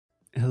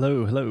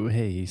Hello, hello,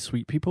 hey,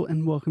 sweet people,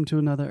 and welcome to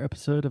another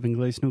episode of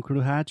Inglês no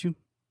Rádio.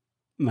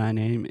 My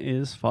name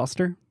is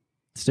Foster,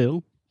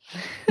 still.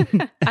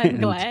 I'm And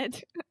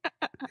glad.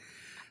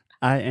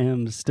 I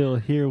am still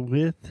here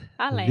with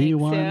the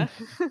one, Alexia.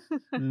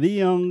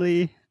 the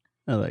only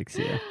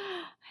Alexia.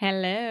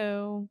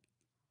 Hello.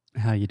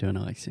 How you doing,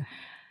 Alexia?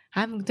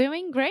 I'm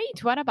doing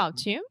great. What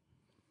about you?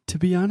 To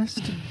be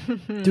honest,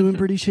 doing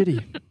pretty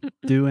shitty.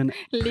 Doing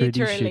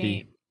pretty shitty.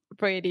 Literally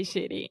pretty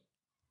shitty.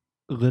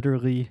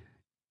 Literally,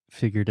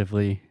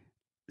 figuratively,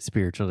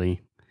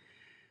 spiritually.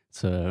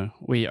 So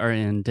we are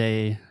in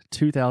day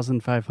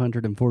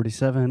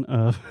 2,547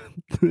 of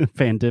the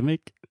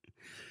pandemic.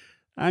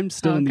 I'm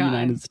still in the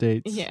United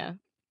States. Yeah.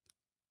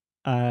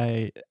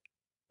 I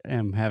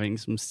am having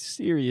some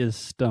serious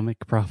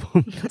stomach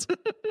problems.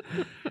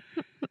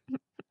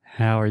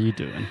 How are you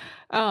doing?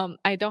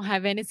 I don't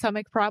have any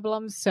stomach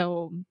problems,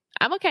 so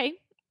I'm okay.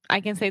 I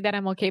can say that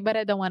I'm okay, but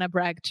I don't want to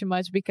brag too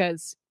much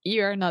because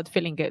you're not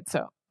feeling good,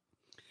 so.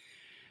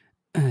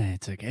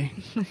 It's okay.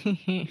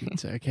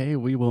 It's okay.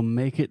 We will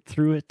make it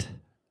through it.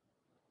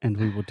 And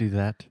we will do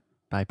that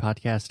by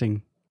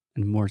podcasting,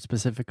 and more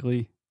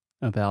specifically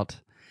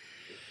about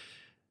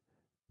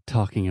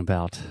talking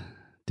about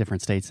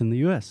different states in the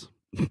U.S.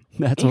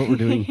 That's what we're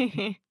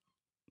doing.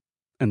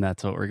 And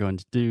that's what we're going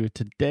to do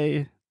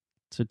today.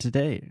 So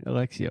today,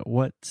 Alexia,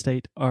 what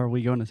state are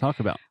we going to talk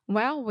about?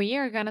 Well, we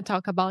are going to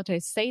talk about a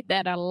state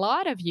that a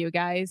lot of you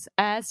guys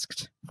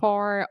asked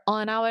for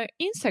on our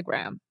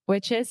Instagram,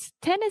 which is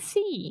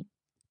Tennessee.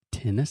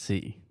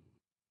 Tennessee.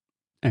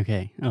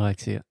 Okay,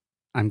 Alexia,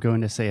 I'm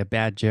going to say a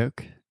bad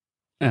joke,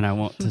 and I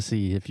want to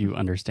see if you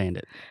understand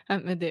it.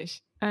 I'm a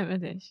dish.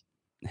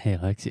 Hey,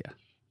 Alexia,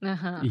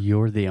 Uh-huh.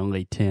 you're the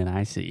only 10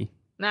 I see.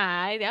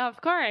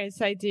 Of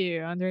course I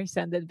do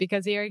understand it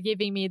because you're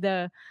giving me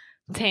the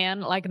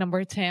 10, like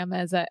number 10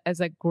 as a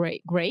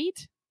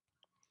grade.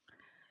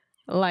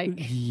 Like,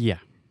 Yeah,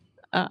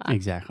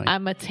 exactly.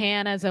 I'm a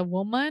 10 as a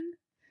woman,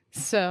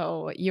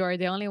 so you're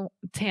the only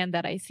 10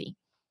 that I see.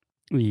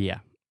 Yeah.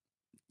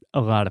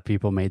 A lot of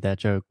people made that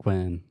joke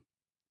when,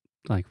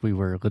 like, we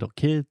were little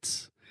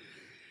kids.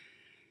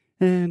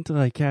 And,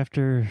 like,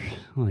 after,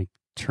 like,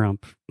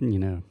 Trump,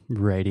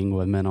 rating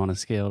women on a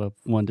scale of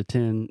 1 to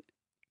 10,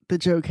 the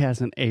joke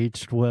hasn't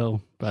aged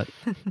well, but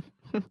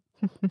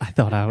I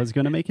thought I was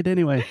going to make it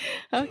anyway.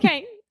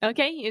 Okay,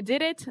 you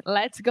did it.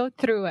 Let's go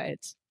through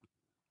it.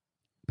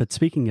 But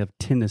speaking of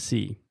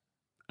Tennessee,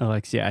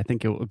 Alexia, I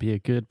think it would be a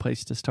good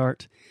place to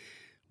start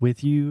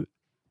with you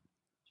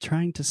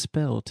trying to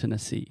spell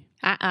Tennessee.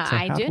 So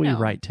I how do do we know.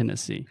 write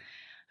Tennessee?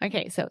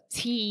 Okay, so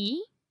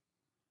T-E-N-N-E-S-S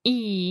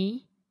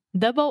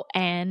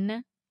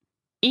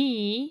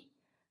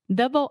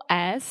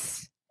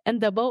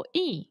and double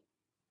E.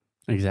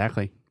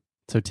 Exactly.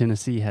 So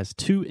Tennessee has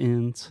 2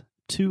 N's,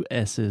 2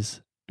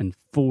 S's, and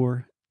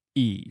 4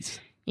 E's.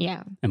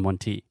 Yeah. And 1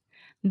 T.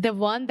 The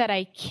one that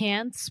I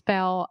can't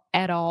spell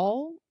at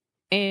all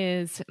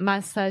is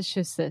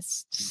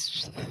Massachusetts.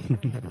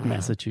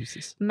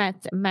 Massachusetts.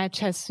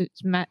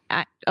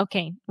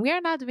 Okay, we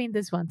are not doing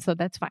this one, so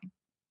that's fine.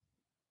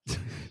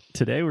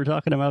 Today we're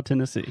talking about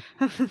Tennessee.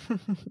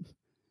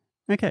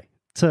 Okay,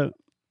 so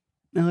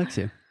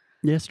Alexia,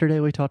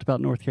 yesterday we talked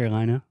about North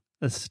Carolina,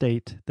 a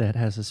state that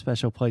has a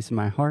special place in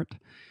my heart.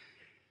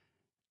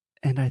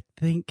 And I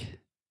think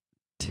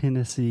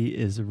Tennessee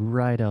is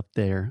right up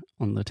there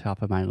on the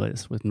top of my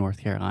list with North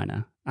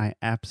Carolina. I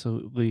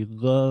absolutely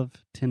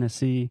love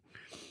Tennessee.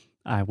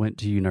 I went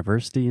to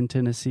university in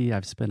Tennessee.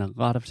 I've spent a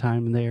lot of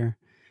time there.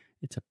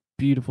 It's a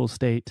beautiful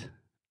state.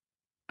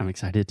 I'm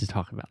excited to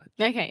talk about it.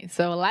 Okay,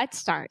 so let's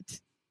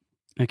start.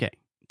 Okay,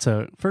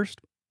 so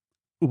first,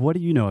 what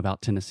do you know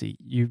about Tennessee?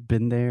 You've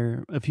been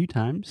there a few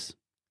times.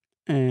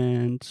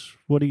 And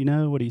what do you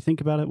know? What do you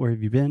think about it? Where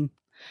have you been?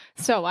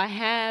 So I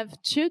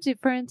have 2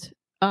 different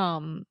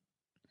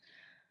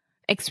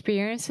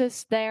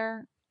experiences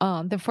there.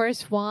 The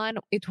first one,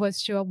 it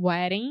was to a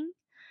wedding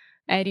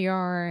at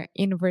your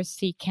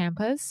university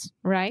campus,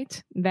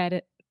 right?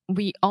 That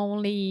we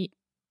only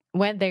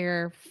went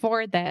there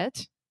for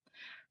that.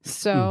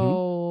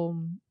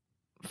 So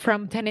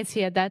from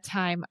Tennessee at that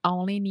time, I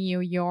only knew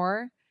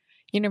your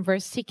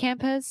university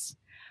campus.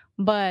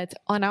 But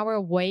on our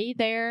way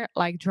there,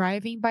 like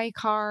driving by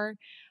car,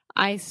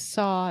 I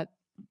saw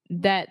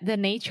that the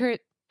nature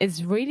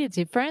is really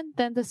different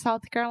than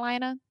South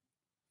Carolina.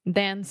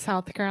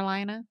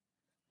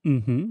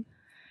 Mm-hmm.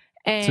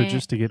 And So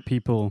just to get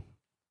people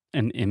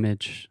an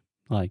image,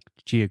 like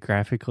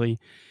geographically,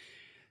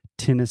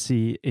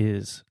 Tennessee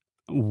is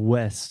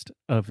west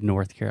of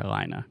North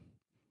Carolina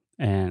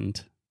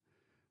and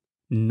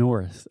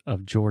north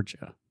of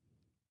Georgia.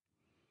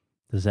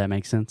 Does that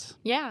make sense?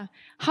 Yeah.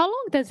 How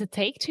long does it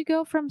take to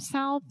go from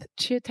South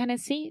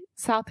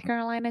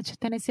Carolina to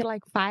Tennessee?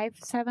 Like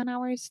 5-7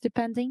 hours,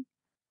 depending?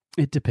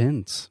 It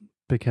depends,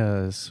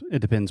 because it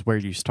depends where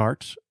you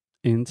start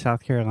in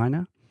South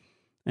Carolina,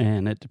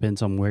 and it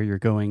depends on where you're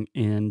going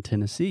in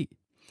Tennessee.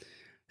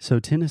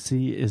 So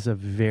Tennessee is a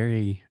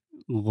very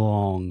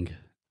long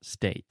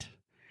state.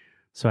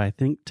 So I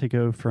think to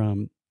go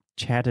from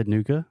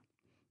Chattanooga,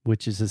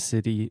 which is a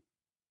city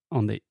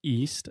on the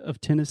east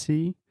of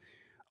Tennessee,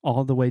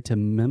 all the way to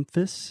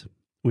Memphis,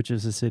 which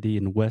is a city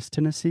in West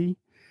Tennessee.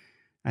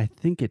 I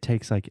think it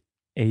takes like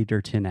 8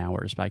 or 10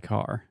 hours by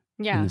car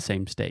in the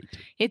same state.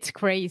 It's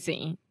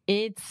crazy.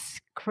 It's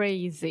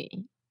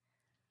crazy.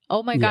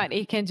 Oh my Yeah. God.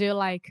 You can do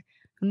like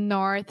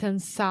north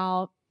and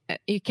south.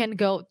 You can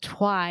go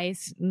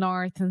twice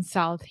north and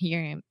south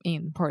here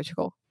in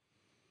Portugal.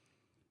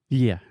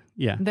 Yeah.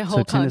 Yeah. The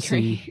whole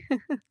Tennessee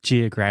country.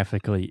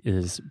 geographically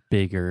is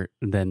bigger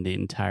than the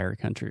entire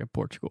country of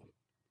Portugal.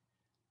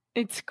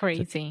 It's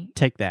crazy. So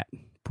take that,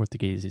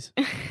 Portugueses.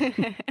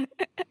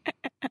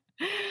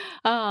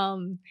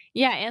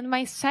 Yeah, and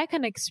my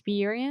second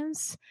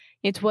experience,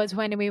 it was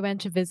when we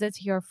went to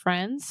visit your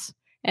friends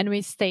and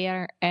we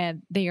stayed at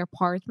their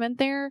apartment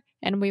there,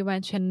 and we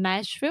went to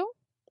Nashville.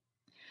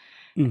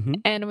 Mm-hmm.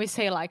 And we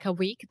stayed like a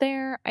week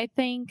there, I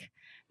think.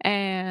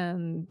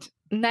 And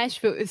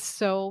Nashville is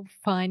so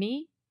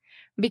funny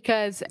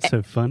because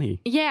So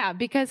funny. Yeah,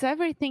 because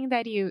everything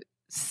that you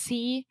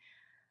see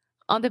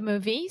on the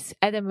movies,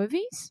 at the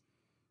movies,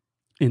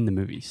 In the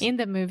movies. in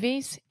the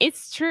movies,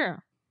 it's true.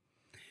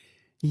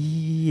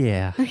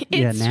 Yeah.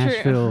 It's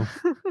Nashville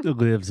true.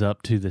 lives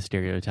up to the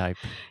stereotype.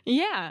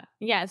 Yeah.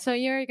 So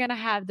you're going to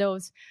have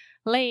those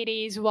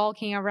ladies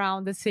walking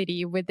around the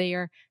city with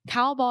their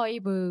cowboy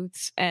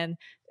boots and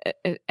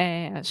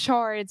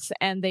shorts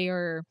and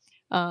their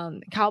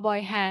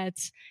cowboy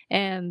hats,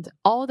 and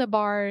all the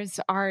bars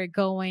are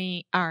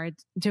doing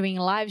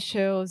live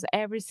shows,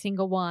 every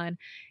single one.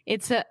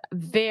 It's a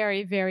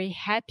very, very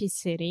happy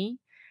city.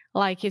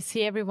 Like, you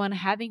see everyone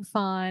having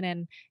fun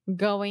and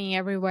going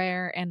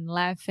everywhere and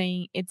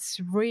laughing.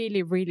 It's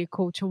really, really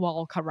cool to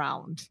walk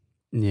around.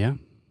 Yeah.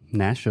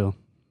 Nashville.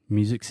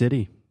 Music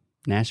City.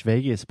 Nash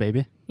Vegas,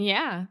 baby.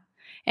 Yeah.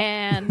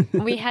 And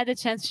we had the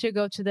chance to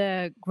go to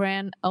the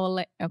Grand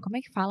Ole... Como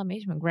é que fala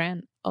mesmo?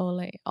 Grand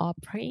Ole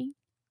Opry?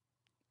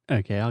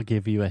 Okay, I'll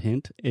give you a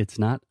hint. It's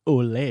not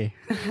Ole.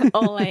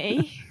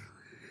 Ole.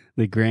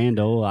 The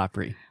Grand Ole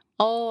Opry.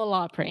 Ole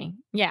Opry.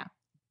 Yeah.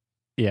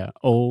 Yeah.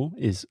 Ole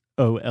is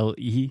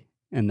O-L-E,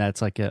 and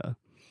that's like an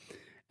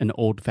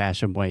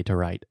old-fashioned way to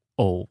write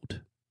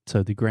old.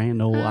 So the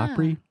Grand Ole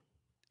Opry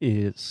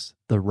is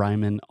the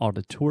Ryman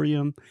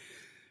Auditorium.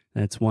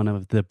 That's one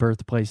of the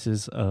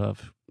birthplaces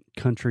of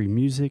country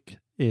music.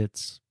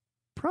 It's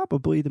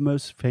probably the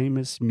most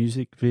famous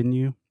music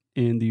venue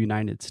in the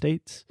United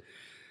States.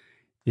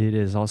 It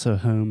is also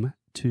home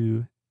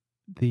to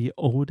the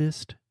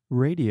oldest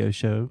radio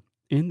show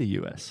in the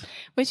U.S.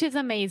 Which is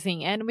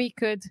amazing. And we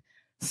could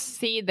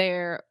see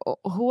there,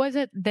 who was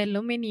it? The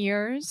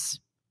Lumineers.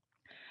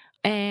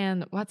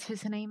 And what's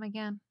his name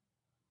again?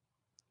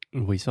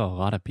 We saw a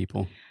lot of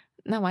people.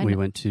 No, I We know.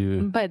 went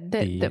to But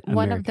the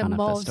one of the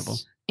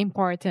most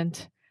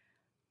important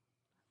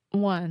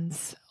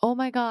ones. Oh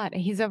my God,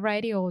 he's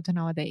already old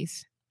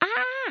nowadays.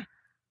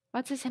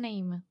 What's his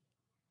name?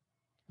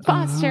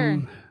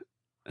 Foster.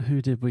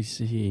 Who did we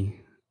see?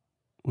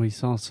 We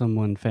saw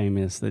someone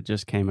famous that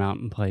just came out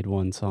and played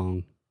one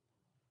song.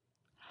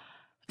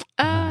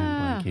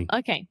 I'm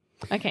blanking.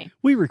 Okay.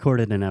 We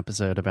recorded an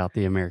episode about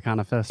the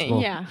Americana Festival.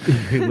 Yeah.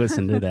 You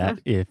listen to that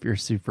if you're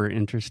super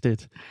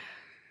interested.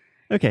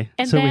 Okay.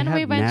 And so then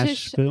we we went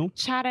Nashville. to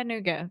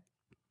Chattanooga.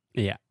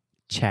 Yeah.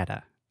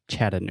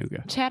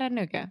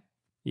 Chattanooga.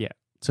 Yeah.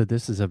 So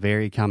this is a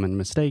very common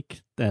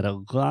mistake that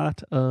a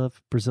lot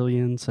of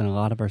Brazilians and a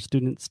lot of our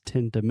students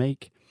tend to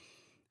make,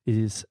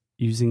 is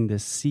using the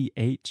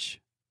CH.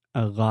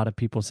 A lot of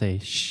people say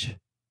sh,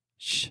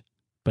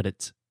 but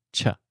it's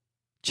ch,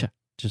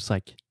 just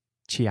like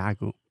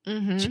Chiago,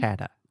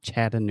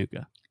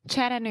 Chattanooga.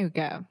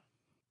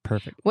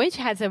 Perfect. Which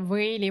has a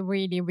really,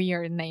 really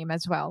weird name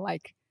as well,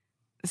 like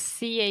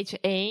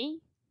CHATA,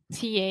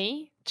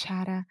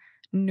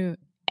 Chattanooga,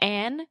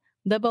 N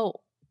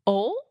double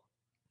O,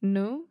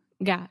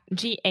 Nuga,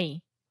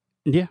 GA.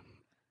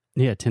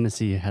 Yeah,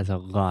 Tennessee has a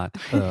lot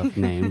of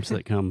names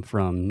that come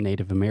from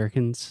Native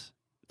Americans,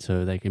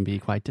 so they can be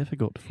quite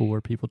difficult for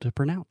people to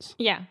pronounce.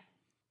 Yeah.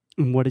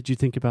 And what did you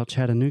think about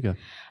Chattanooga?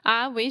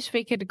 I wish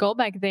we could go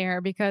back there,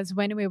 because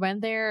when we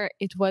went there,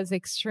 it was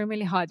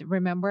extremely hot,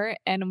 remember?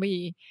 And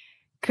we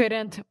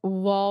couldn't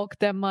walk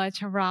that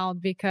much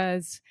around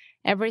because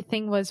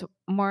everything was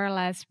more or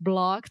less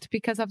blocked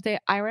because of the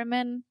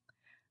Ironman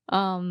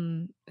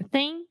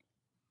thing.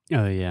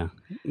 Oh, yeah.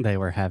 They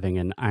were having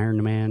an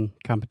Ironman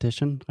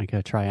competition, like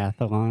a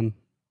triathlon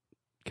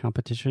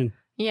competition.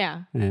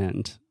 Yeah.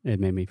 And it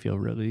made me feel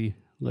really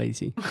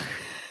lazy.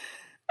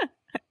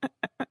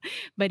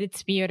 But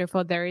it's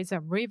beautiful. There is a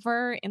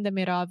river in the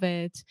middle of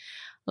it.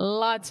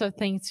 Lots of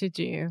things to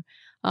do.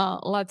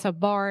 Lots of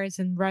bars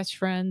and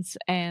restaurants.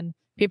 And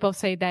people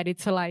say that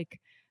it's like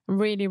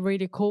really,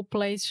 really cool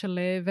place to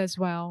live as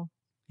well.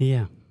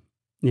 Yeah.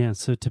 Yeah.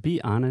 So to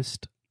be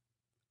honest,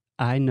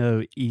 I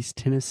know East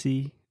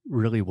Tennessee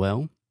really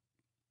well,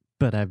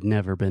 but I've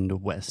never been to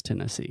West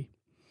Tennessee.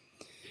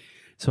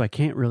 So I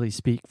can't really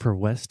speak for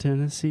West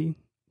Tennessee,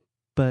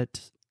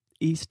 but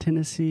East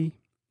Tennessee,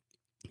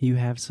 you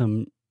have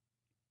some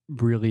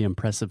really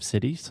impressive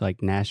cities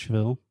like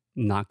Nashville,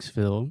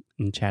 Knoxville,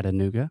 and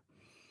Chattanooga.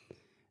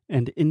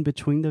 And in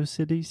between those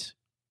cities,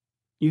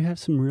 you have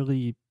some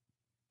really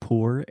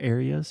poor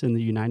areas in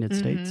the United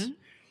States, Mm-hmm.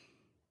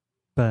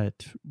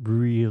 but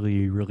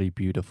really, really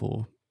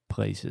beautiful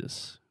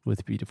places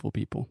with beautiful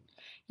people.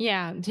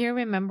 Yeah. Do you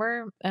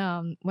remember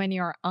when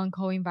your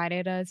uncle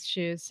invited us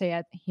to stay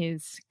at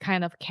his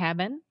kind of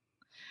cabin?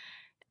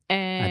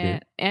 I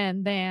do.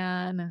 And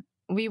then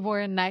we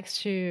were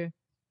next to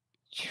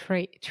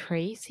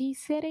Tracy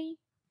City,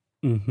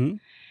 Mm-hmm.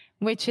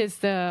 which is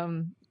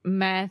the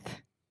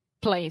meth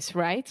place,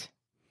 right?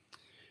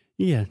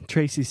 Yeah,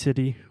 Tracy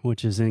City,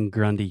 which is in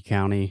Grundy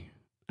County.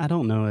 I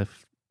don't know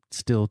if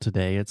still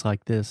today it's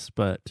like this,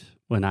 but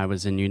when I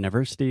was in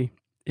university,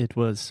 it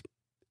was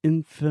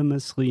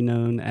infamously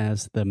known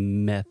as the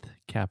meth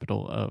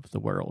capital of the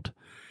world,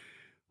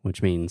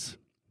 which means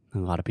a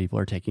lot of people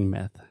are taking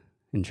meth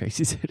in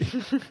Tracy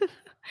City.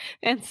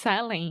 And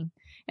selling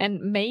and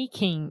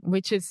making,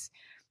 which is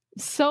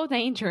so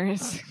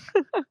dangerous.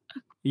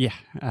 Yeah,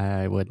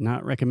 I would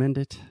not recommend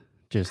it.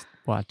 Just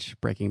watch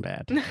Breaking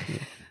Bad,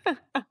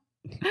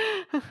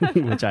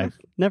 which I've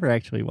never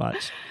actually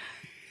watched.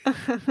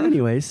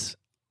 Anyways,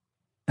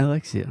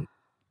 Alexia,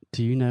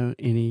 do you know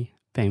any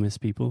famous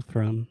people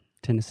from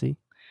Tennessee?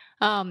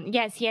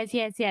 Yes.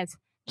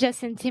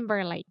 Justin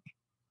Timberlake.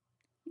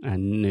 I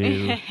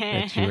knew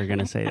that you were going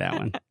to say that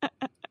one.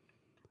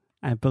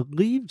 I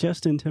believe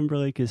Justin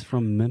Timberlake is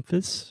from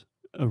Memphis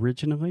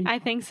originally, I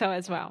think so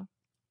as well.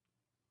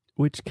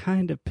 which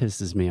kind of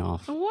pisses me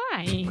off.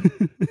 Why?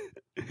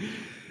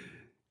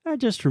 I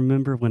just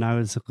remember when I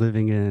was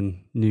living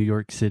in New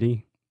York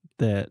City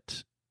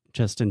that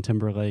Justin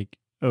Timberlake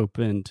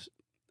opened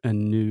a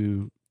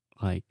new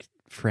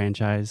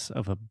franchise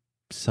of a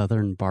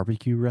Southern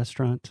barbecue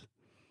restaurant.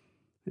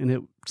 And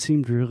it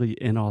seemed really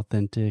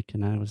inauthentic.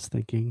 And I was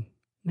thinking,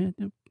 no,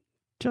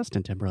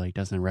 Justin Timberlake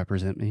doesn't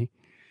represent me.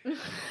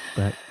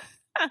 But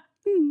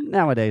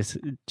nowadays,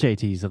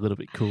 JT's a little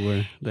bit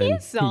cooler than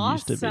He's he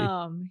used to be.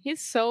 awesome.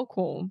 He's so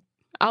cool.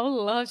 I would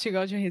love to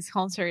go to his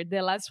concert.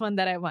 The last one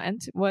that I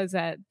went was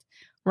at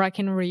Rock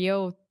in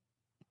Rio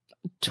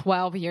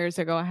 12 years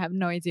ago. I have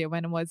no idea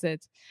when was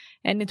it.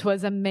 And it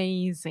was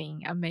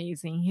amazing.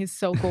 He's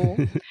so cool.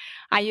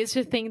 I used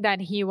to think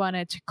that he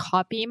wanted to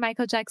copy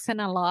Michael Jackson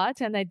a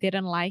lot and I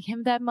didn't like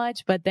him that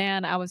much. But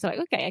then I was like,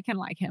 okay, I can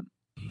like him.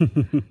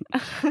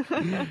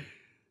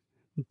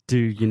 Do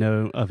you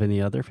know of any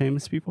other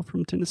famous people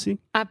from Tennessee?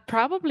 I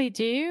probably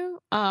do.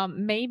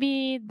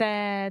 Maybe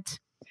that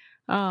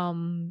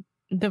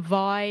the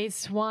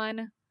Voice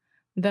one,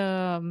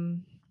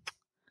 the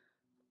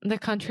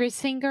country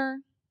singer.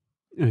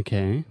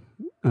 Okay.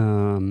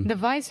 The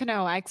Voice,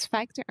 no, X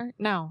Factor,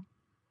 no,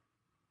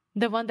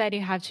 the one that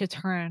you have to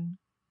turn,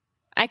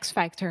 X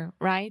Factor,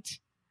 right?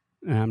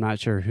 I'm not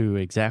sure who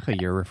exactly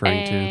you're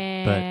referring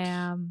to,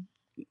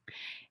 but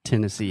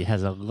Tennessee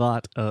has a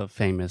lot of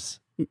famous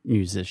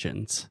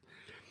musicians.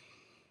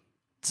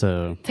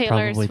 So Taylor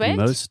probably Swift? the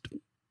most.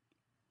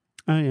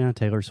 Oh yeah,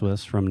 Taylor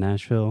Swift's from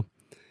Nashville.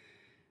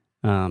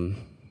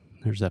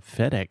 There's a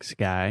FedEx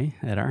guy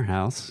at our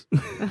house.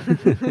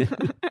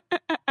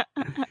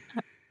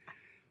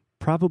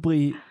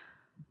 Probably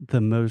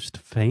the most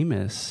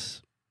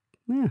famous.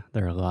 Yeah,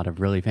 there are a lot of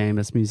really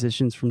famous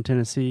musicians from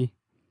Tennessee,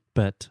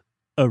 but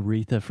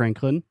Aretha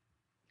Franklin,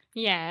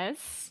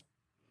 Yes.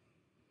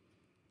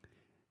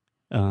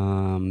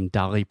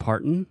 Dolly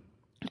Parton.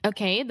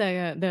 Okay,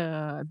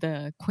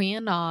 the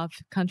queen of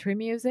country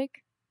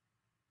music.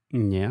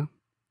 Yeah,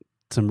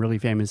 some really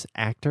famous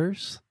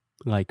actors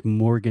like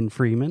Morgan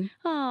Freeman,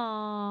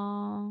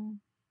 Oh,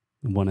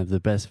 one of the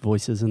best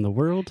voices in the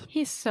world.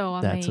 he's so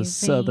That's amazing. a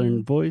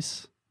Southern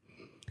voice.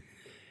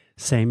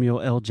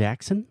 Samuel L.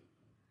 Jackson.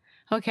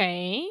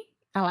 Okay,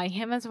 I like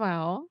him as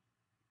well.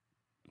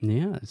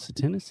 Yeah, so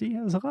Tennessee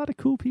has a lot of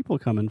cool people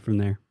coming from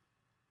there.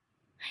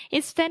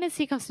 Is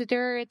Tennessee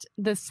considered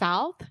the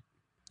South?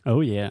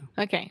 Oh, yeah,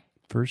 Okay.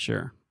 for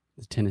sure.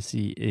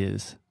 Tennessee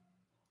is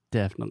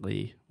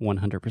definitely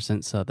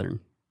 100% Southern.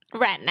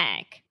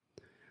 Redneck.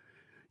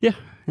 Yeah,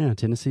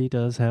 Tennessee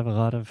does have a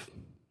lot of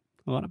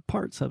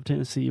parts of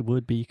Tennessee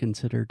would be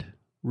considered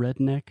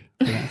redneck.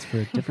 But that's for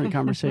a different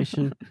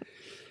conversation.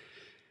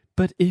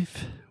 But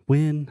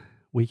when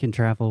we can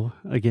travel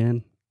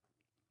again,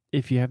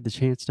 if you have the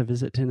chance to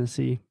visit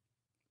Tennessee,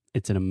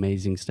 it's an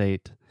amazing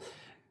state.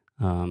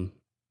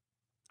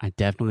 I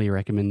definitely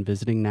recommend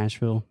visiting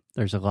Nashville.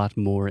 There's a lot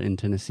more in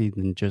Tennessee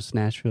than just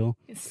Nashville.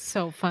 It's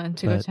so fun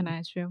to go to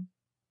Nashville.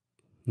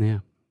 Yeah,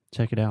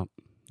 check it out.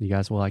 You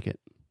guys will like it.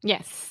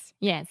 Yes.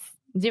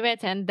 Do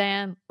it and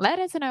then let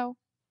us know.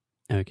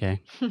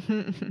 Okay.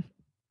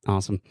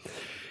 Awesome.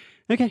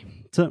 Okay,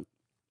 so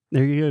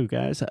there you go,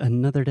 guys.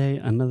 Another day,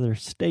 another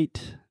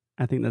state.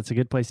 I think that's a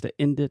good place to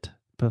end it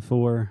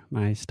before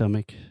my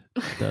stomach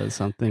does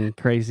something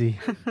crazy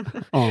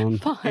on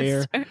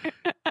air.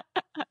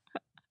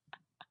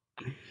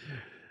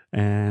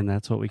 And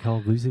that's what we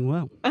call losing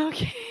well.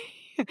 Okay.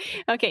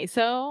 Okay,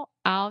 so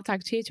I'll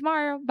talk to you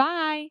tomorrow.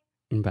 Bye.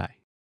 Bye.